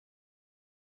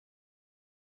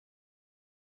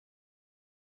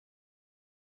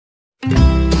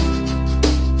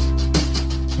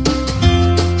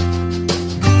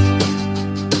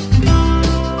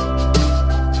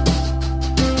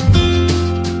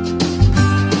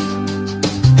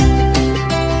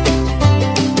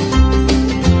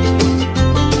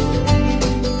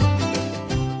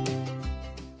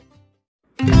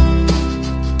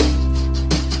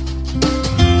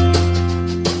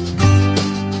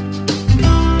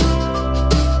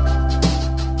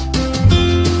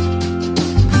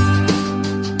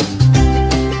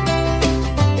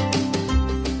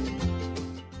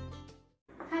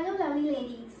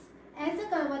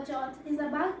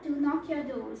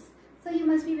So you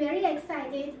must be very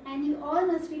excited and you all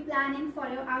must be planning for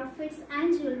your outfits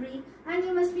and jewelry, and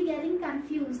you must be getting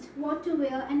confused what to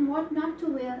wear and what not to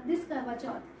wear this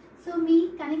Karwachauth. So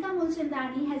me, Kanika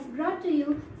Mulchandani, has brought to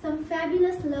you some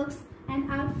fabulous looks and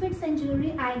outfits and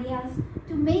jewelry ideas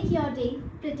to make your day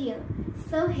prettier.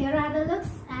 So here are the looks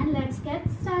and let's get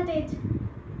started.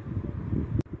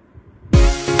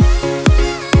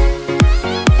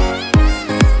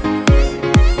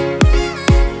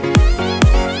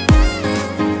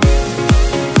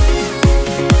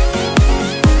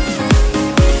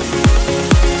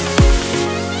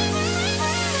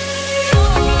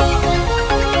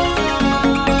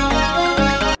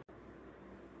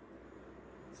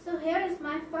 So here is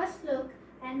my first look,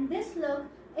 and this look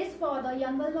is for the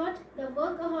younger lot, the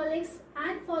workaholics,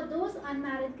 and for those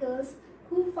unmarried girls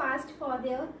who fast for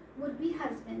their would-be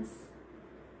husbands.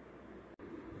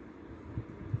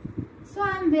 So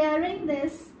I am wearing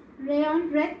this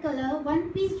rayon red color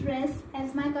one-piece dress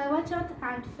as my Karwachauth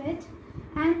outfit,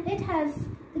 and it has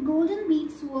the golden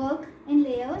beads work in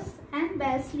layers and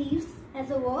bell sleeves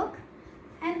as a work,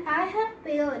 and I have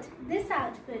paired this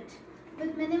outfit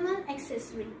with minimal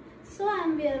accessory. So I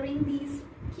am wearing these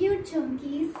cute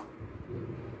jhumkis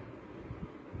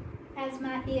as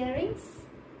my earrings,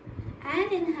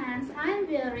 and in hands I am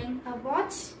wearing a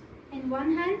watch in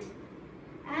one hand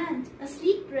and a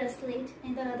sleek bracelet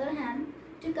in the other hand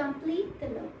to complete the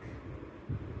look.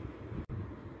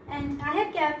 And I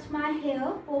have kept my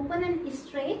hair open and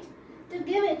straight to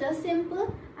give it a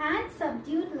simple and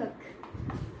subdued look.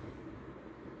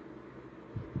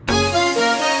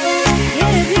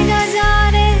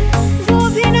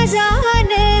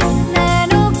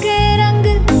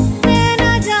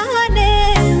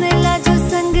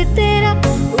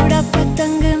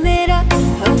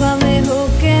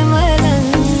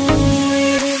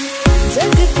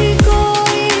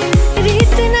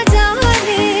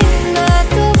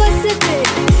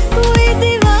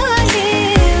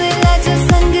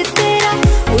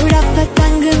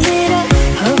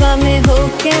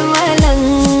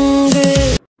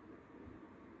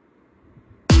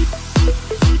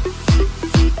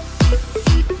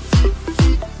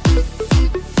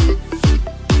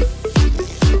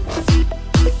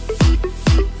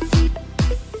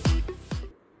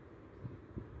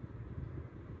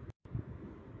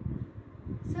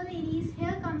 So ladies,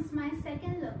 here comes my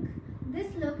second look. This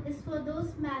look is for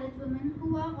those married women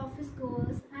who are office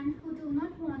goers and who do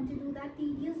not want to do that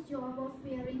tedious job of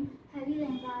wearing heavy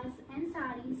lehengas and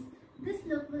sarees. This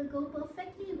look will go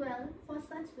perfectly well for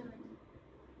such women.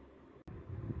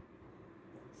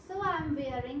 So I am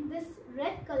wearing this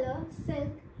red color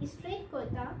silk straight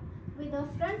kurta with a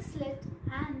front slit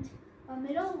and a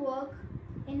mirror work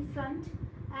in front,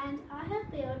 and I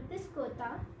have paired this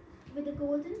kurta with a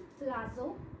golden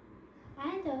palazzo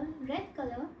and a red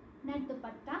color net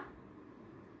dupatta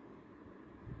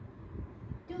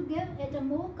to give it a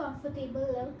more comfortable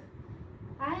look.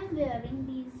 I am wearing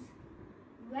these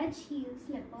wedge heel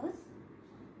slippers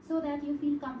so that you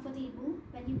feel comfortable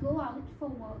when you go out for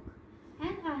work,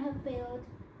 and I have paired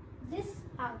this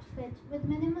outfit with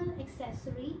minimal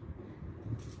accessory.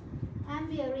 I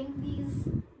am wearing these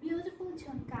beautiful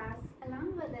jhumkas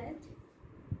along with it.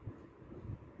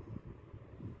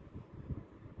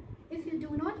 If you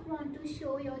do not want to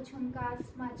show your jhumkas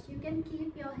much, you can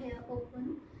keep your hair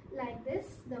open like this,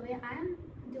 the way I am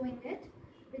doing it,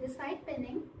 with a side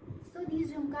pinning. So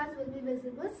these jhumkas will be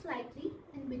visible slightly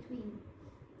in between.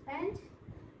 And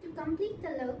to complete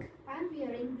the look, I am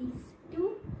wearing these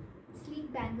two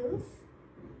sleek bangles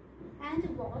and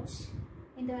a watch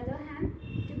in the other hand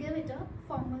to give it a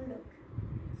formal look.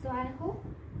 So I hope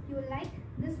you will like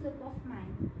this look of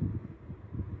mine.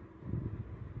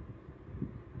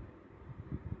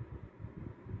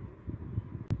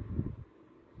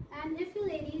 And if you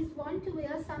ladies want to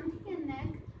wear something in neck,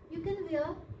 you can wear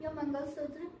your Mangal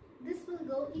Sutra. This will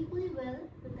go equally well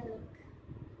with the look.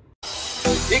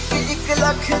 एक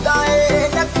लख दा ए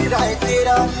नखरा है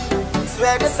तेरा,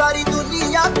 swag सारी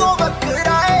दुनिया तो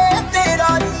वखरा है तेरा।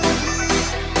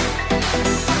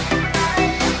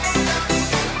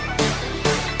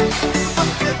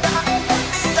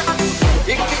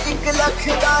 एक लख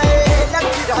दा ए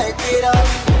नखरा है तेरा,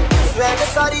 स्वैग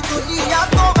सारी दुनिया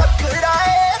तो वखरा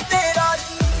है तेरा।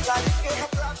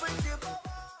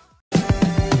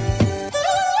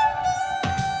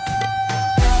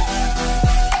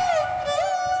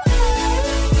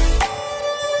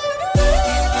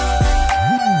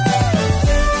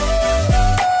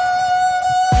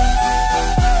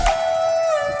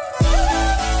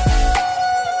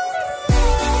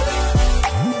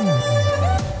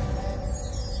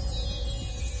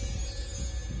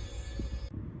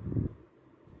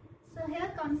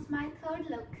 comes my third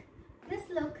look. This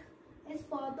look is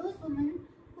for those women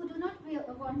who do not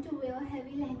want to wear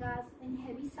heavy lehengas and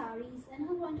heavy saris and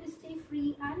who want to stay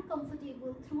free and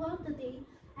comfortable throughout the day,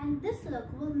 and this look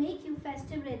will make you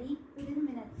festive ready within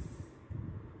minutes.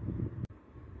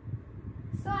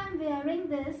 So I'm wearing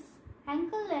this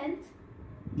ankle length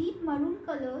deep maroon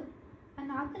colored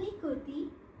anarkali kurti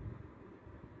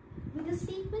with a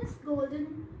sequins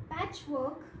golden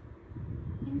patchwork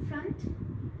in front,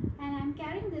 and I'm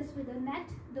carrying this with a net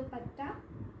dupatta.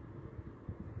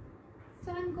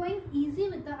 So I'm going easy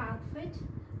with the outfit,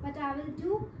 but I will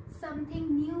do something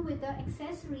new with the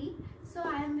accessory. So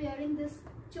I am wearing this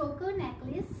choker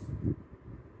necklace,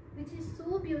 which is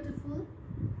so beautiful,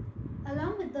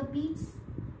 along with the beads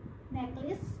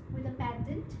necklace with a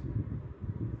pendant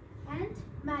and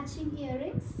matching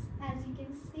earrings. As you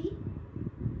can see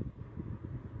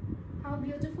how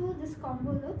beautiful this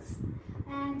combo looks,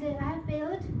 and I have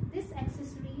paired this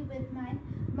accessory with my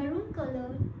maroon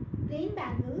colored plain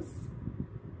bangles,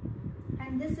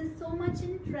 and this is so much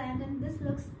in trend and this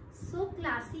looks so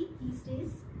classy these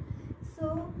days.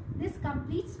 So this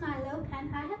completes my look,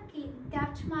 and I have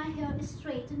kept my hair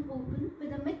straight and open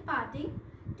with a mid parting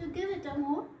to give it a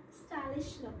more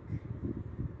stylish look.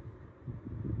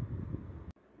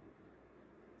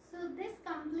 So this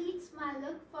completes my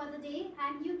look for the day,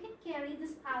 and you can carry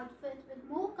this outfit with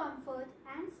more comfort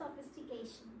and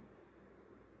sophistication.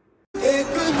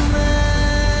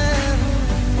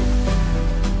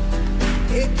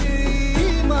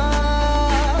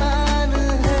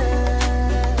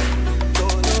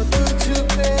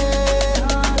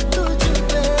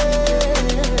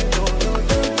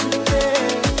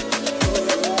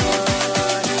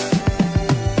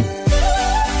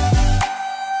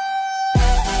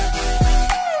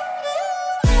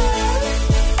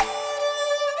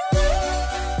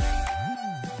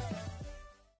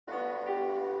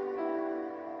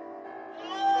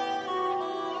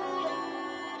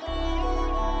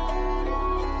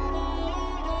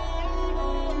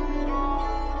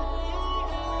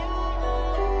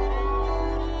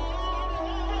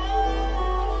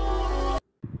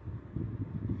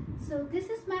 So this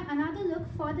is my another look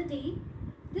for the day.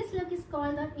 This look is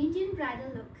called the Indian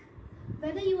bridal look.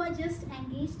 Whether you are just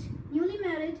engaged, newly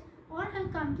married, or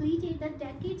have completed the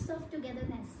decades of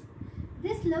togetherness,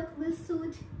 this look will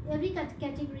suit every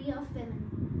category of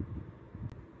women.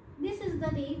 This is the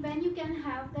day when you can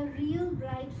have the real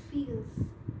bride feels.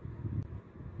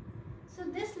 So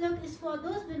this look is for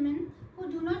those women who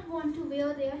do not want to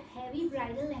wear their heavy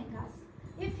bridal lehengas.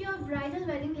 If your bridal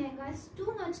wedding lehenga is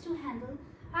too much to handle,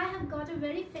 I have got a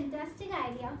very fantastic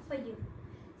idea for you.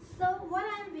 So what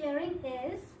I am wearing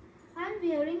is, I am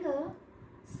wearing a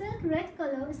silk red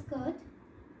color skirt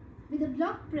with a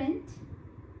block print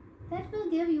that will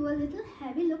give you a little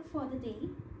heavy look for the day,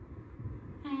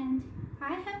 and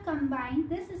I have combined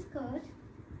this skirt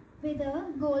with a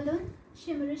golden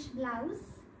shimmerish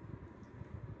blouse,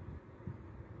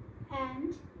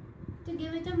 and to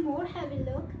give it a more heavy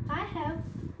look, I have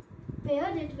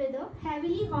paired it with a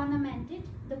heavily ornamented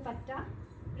dupatta,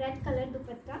 red colored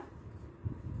dupatta.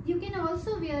 You can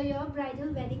also wear your bridal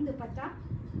wedding dupatta,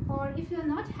 or if you are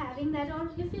not having that, or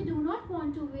if you do not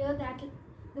want to wear that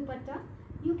dupatta,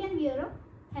 you can wear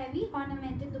a heavy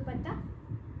ornamented dupatta.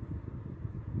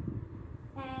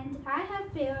 And I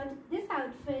have paired this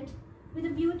outfit with a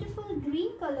beautiful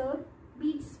green colored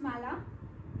beads mala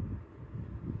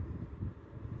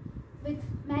with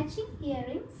matching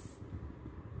earrings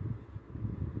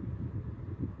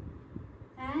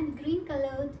and green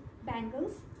colored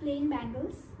bangles, plain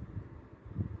bangles,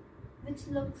 which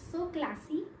look so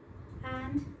classy,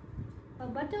 and a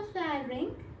butterfly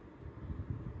ring.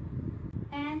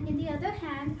 And in the other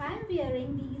hand, I am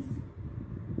wearing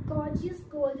these gorgeous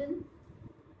golden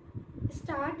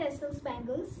star tassels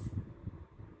bangles.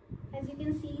 As you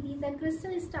can see, these are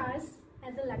crystal stars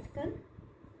as a latkan.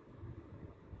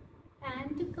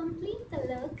 And to complete the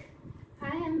look,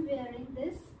 I am wearing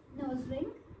this nose ring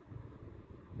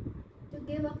to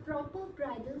give a proper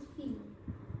bridal feel.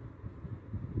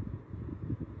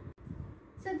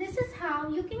 So this is how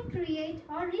you can create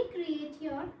or recreate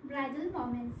your bridal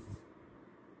moments.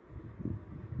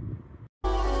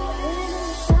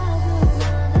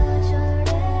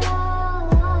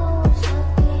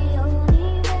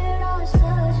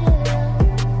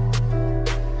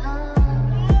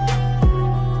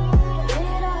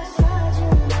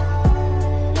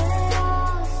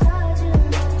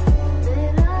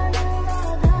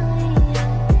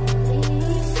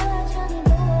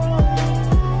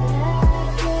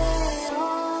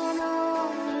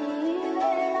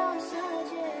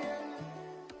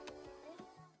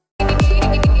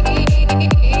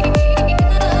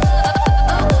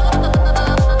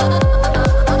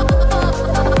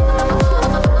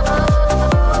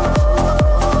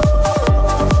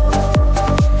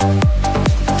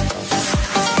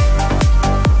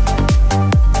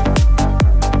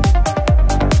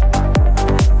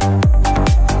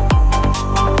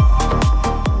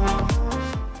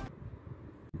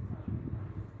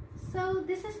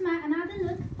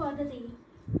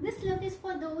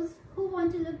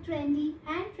 want to look trendy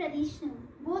and traditional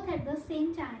both at the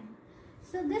same time.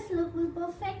 So this look will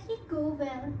perfectly go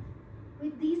well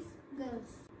with these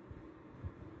girls.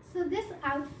 So this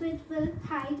outfit will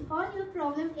hide all your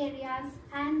problem areas,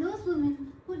 and those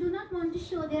women who do not want to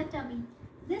show their tummy,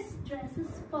 this dress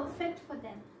is perfect for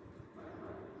them.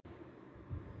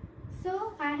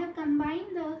 So I have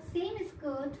combined the same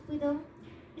skirt with a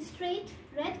straight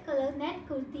red color net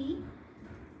kurti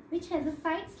which has a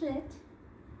side slit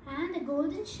and a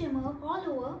golden shimmer all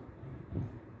over,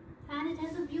 and it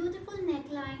has a beautiful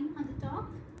neckline on the top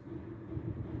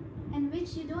in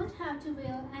which you don't have to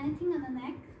wear anything on the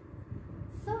neck.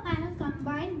 So I have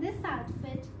combined this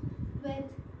outfit with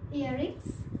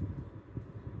earrings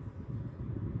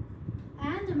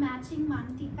and a matching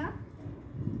mantika.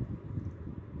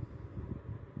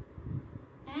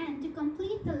 And to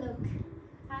complete the look,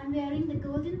 I am wearing the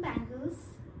golden bangles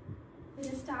with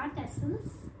the star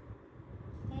tassels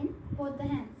in both the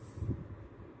hands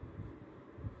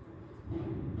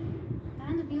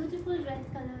and a beautiful red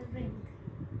colored ring.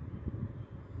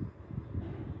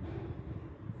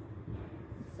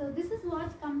 So this is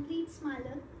what completes my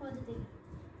look for the day.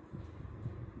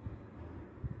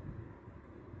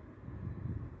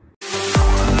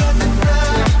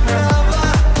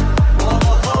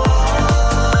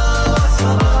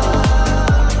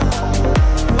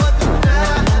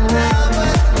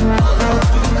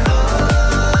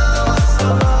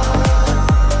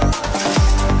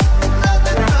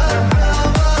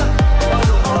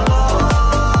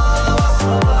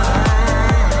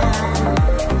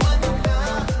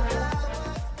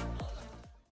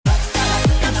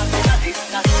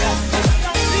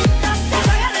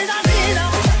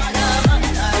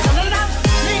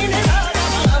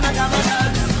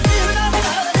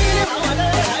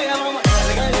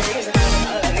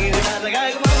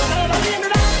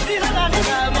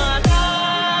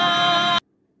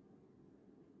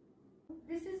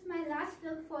 This is my last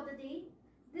look for the day.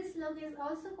 This look is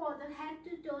also called a head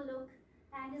to toe look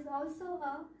and is also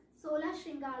a Sola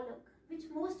Shringar look, which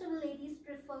most of the ladies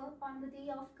prefer on the day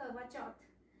of Karwachauth.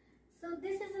 So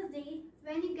this is a day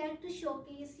when you get to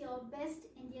showcase your best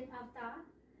Indian avatar,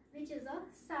 which is a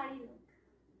sari look.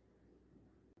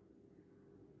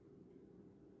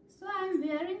 So I am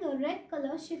wearing a red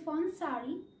color chiffon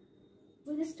sari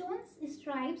with the stones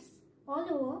stripes all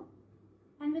over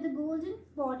and with a golden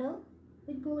border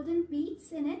with golden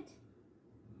beads in it.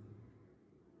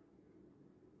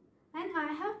 And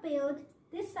I have paired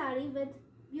this sari with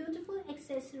beautiful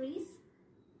accessories,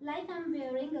 like I'm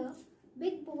wearing a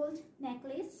big bold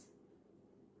necklace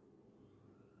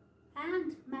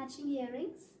and matching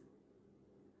earrings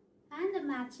and a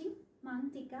matching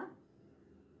mantika.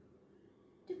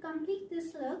 To complete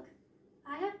this look,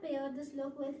 I have paired this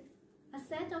look with a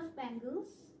set of bangles.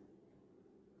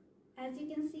 As you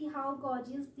can see how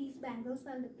gorgeous these bangles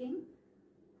are looking,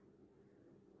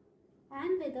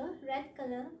 and with a red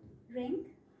color ring.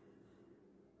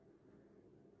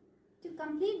 To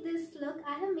complete this look,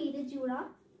 I have made a jura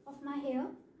of my hair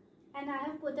and I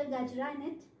have put a gajra in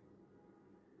it,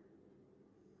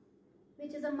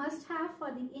 which is a must-have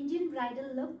for the Indian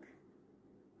bridal look.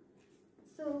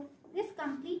 So this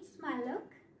completes my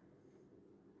look.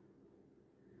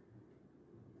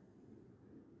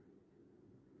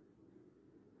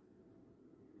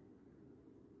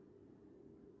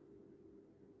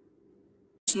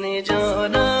 उसने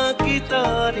जाना कि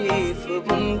तारीफ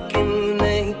मुमकिन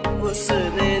नहीं,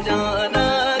 उसने जाना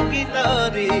कि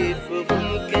तारीफ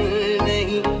मुमकिन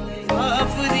नहीं।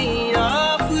 आफरी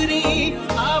आफरी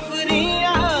आफरी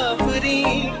आफरी,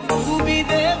 तू भी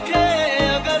देखे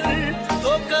अगर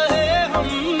तो कहे हम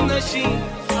नशी।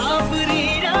 आफरी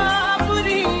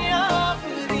आफरी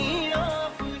आफरी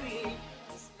आफरी।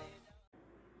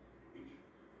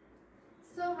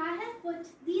 So I have put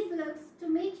these looks to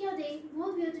make your day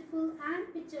more beautiful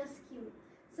and picturesque.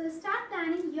 So start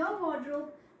planning your wardrobe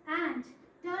and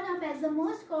turn up as the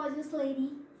most gorgeous lady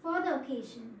for the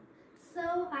occasion.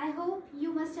 So I hope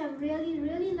you must have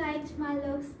really liked my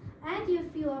looks, and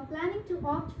if you are planning to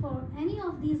opt for any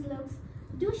of these looks,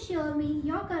 do share me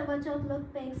your Karwachauth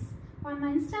look pics on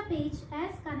my Insta page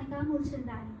as Kanika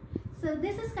Mulchandani. So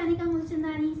this is Kanika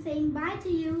Mulchandani saying bye to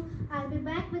you. I'll be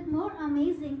back with more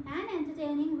amazing and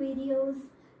entertaining videos.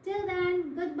 Till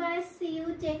then, goodbye, see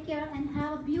you, take care and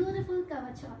have a beautiful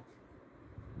Karwachauth.